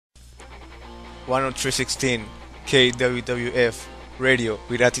10316 KWWF Radio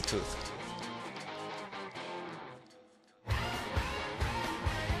with attitude.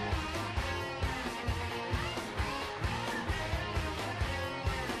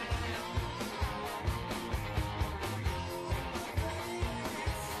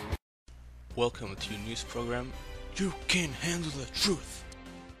 Welcome to your news program. You can handle the truth.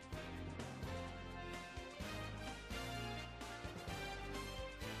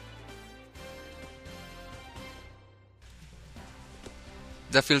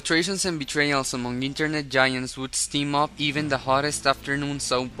 The filtrations and betrayals among internet giants would steam up even the hottest afternoon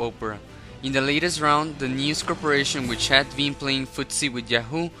soap opera. In the latest round, the News Corporation, which had been playing footsie with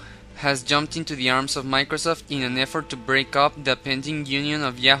Yahoo, has jumped into the arms of Microsoft in an effort to break up the pending union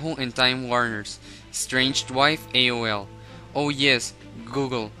of Yahoo and Time Warner's estranged wife AOL. Oh yes,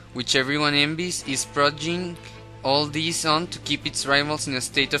 Google, which everyone envies, is proging all this on to keep its rivals in a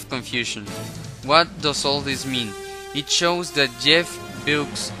state of confusion. What does all this mean? It shows that Jeff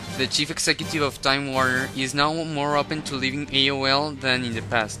Bezos, the chief executive of Time Warner, is now more open to leaving AOL than in the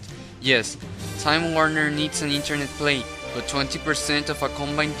past. Yes, Time Warner needs an internet play, but 20% of a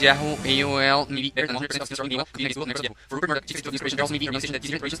combined Yahoo AOL may be better than 100% of the AOL could be Google and Microsoft. For Rupert Murdoch, chief executive of Inspiration Charles may be an organization that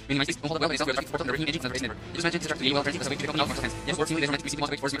digital operations minimizes don't hold well by itself with a portal and the engine of the network. It was mentioned to distract the AOL as a way to get the company out of Microsoft's hands. Yes, works seemingly doesn't receive wants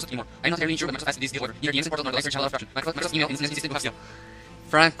to wait for Microsoft anymore. I'm not entirely sure what Microsoft has to this deal, however. Neither the instant portal nor the license shall allow fraction. Microsoft's email is insisted to have still.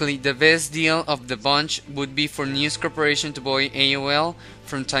 Frankly, the best deal of the bunch would be for News Corporation to buy AOL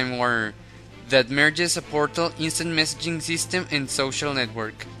from Time Warner. That merges a portal, instant messaging system, and social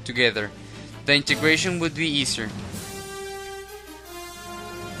network together. The integration would be easier.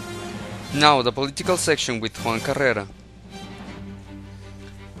 Now, the political section with Juan Carrera.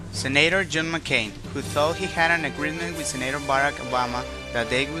 Senator John McCain, who thought he had an agreement with Senator Barack Obama that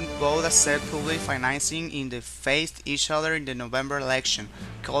they would both accept public financing if they faced each other in the November election,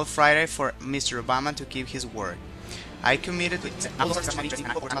 called Friday for Mr. Obama to keep his word. I committed with I am the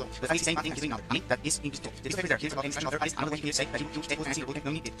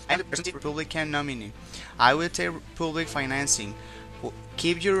representative Republican nominee. I will take public financing.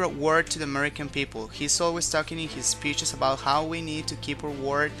 Keep your word to the American people. He's always talking in his speeches about how we need to keep our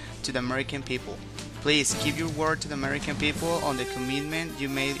word to the American people. Please keep your word to the American people on the commitment you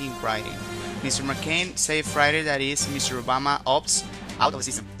made in writing. Mr. McCain said Friday that is Mr. Obama opts out of the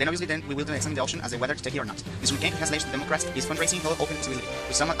system. Then obviously we will examine the option as to whether to take it or not. Mr. McCain has alleged the Democrats is fundraising held open possibility,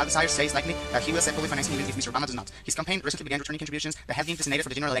 which some outsiders say is likely that he will accept public financing even if Mr. Obama does not. His campaign recently began returning contributions that had been designated for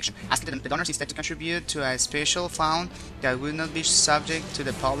the general election, asking the donors instead to contribute to a special fund that would not be subject to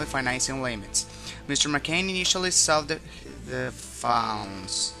the public financing limits. Mr. McCain initially sought the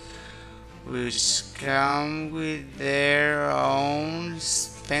funds, which come with their own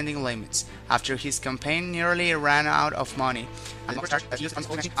spending limits. After his campaign nearly ran out of money,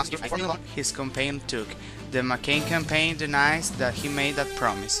 his campaign took. The McCain campaign denies that he made that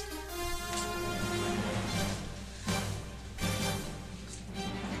promise.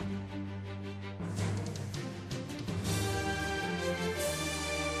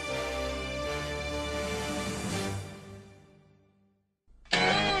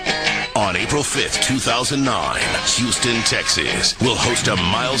 On April 5th, 2009, Houston, Texas will host a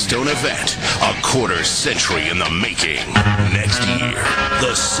milestone event, a quarter century in the making. Next year,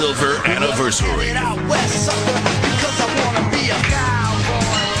 the silver anniversary.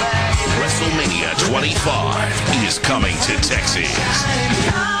 WrestleMania 25 is coming to Texas.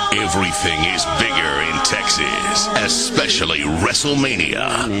 Everything is bigger in Texas, especially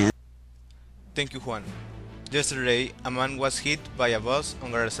WrestleMania. Thank you, Juan. Yesterday, a man was hit by a bus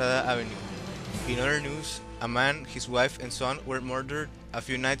on Garzada Avenue. In other news, a man, his wife, and son were murdered a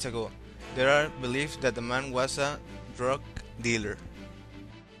few nights ago. There are beliefs that the man was a drug dealer.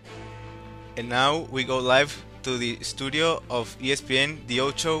 And now we go live to the studio of ESPN The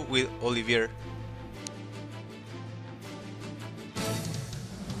Ocho with Olivier.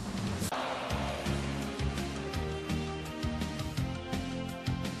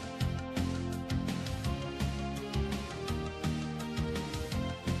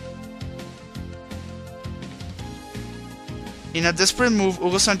 In a desperate move,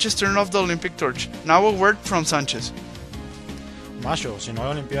 Hugo Sánchez turned off the Olympic torch. Now a word from Sánchez. Macho, si no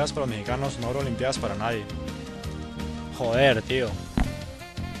hay olimpiadas para los mexicanos, no habrá olimpiadas para nadie. Joder, tío.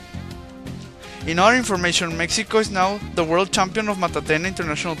 In other information, Mexico is now the world champion of Matatena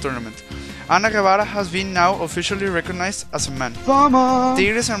International Tournament. Ana Guevara has been now officially recognized as a man.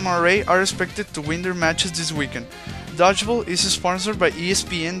 Tigres and Monterrey are expected to win their matches this weekend. Dodgeball is sponsored by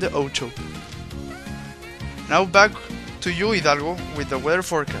ESPN The Ocho. Now back to you, Hidalgo, with the weather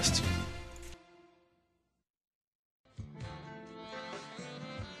forecast.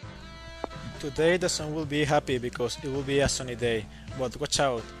 Today the sun will be happy because it will be a sunny day, but watch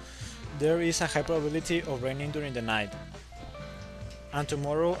out, there is a high probability of raining during the night. And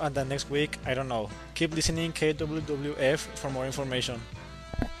tomorrow and the next week, I don't know. Keep listening KWWF for more information.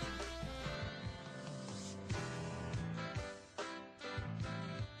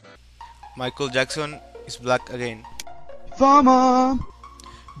 Michael Jackson is black again. FOMO!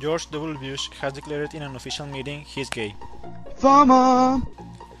 George W. Bush has declared in an official meeting he's gay. FOMO!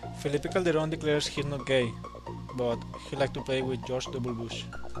 Felipe Calderón declares he's not gay, but he likes to play with George W. Bush.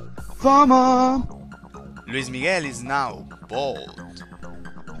 FOMO! Luis Miguel is now bald.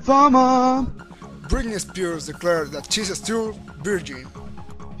 FOMO! Britney Spears declared that she's still virgin.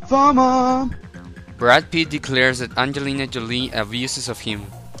 FOMO! Brad Pitt declares that Angelina Jolie abuses of him.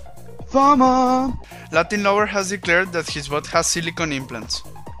 FOMO! Latin Lover has declared that his butt has silicone implants.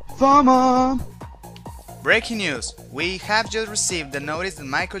 FOMO! Breaking news! We have just received the notice that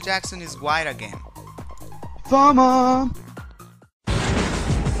Michael Jackson is white again. FOMO!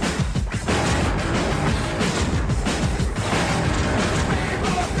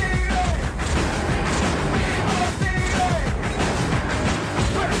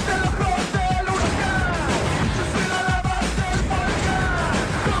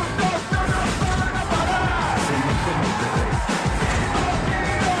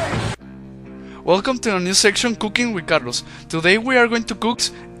 Welcome to a new section, Cooking with Carlos. Today we are going to cook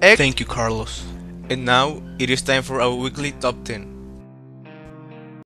egg. Thank you, Carlos. And now it is time for our weekly top 10.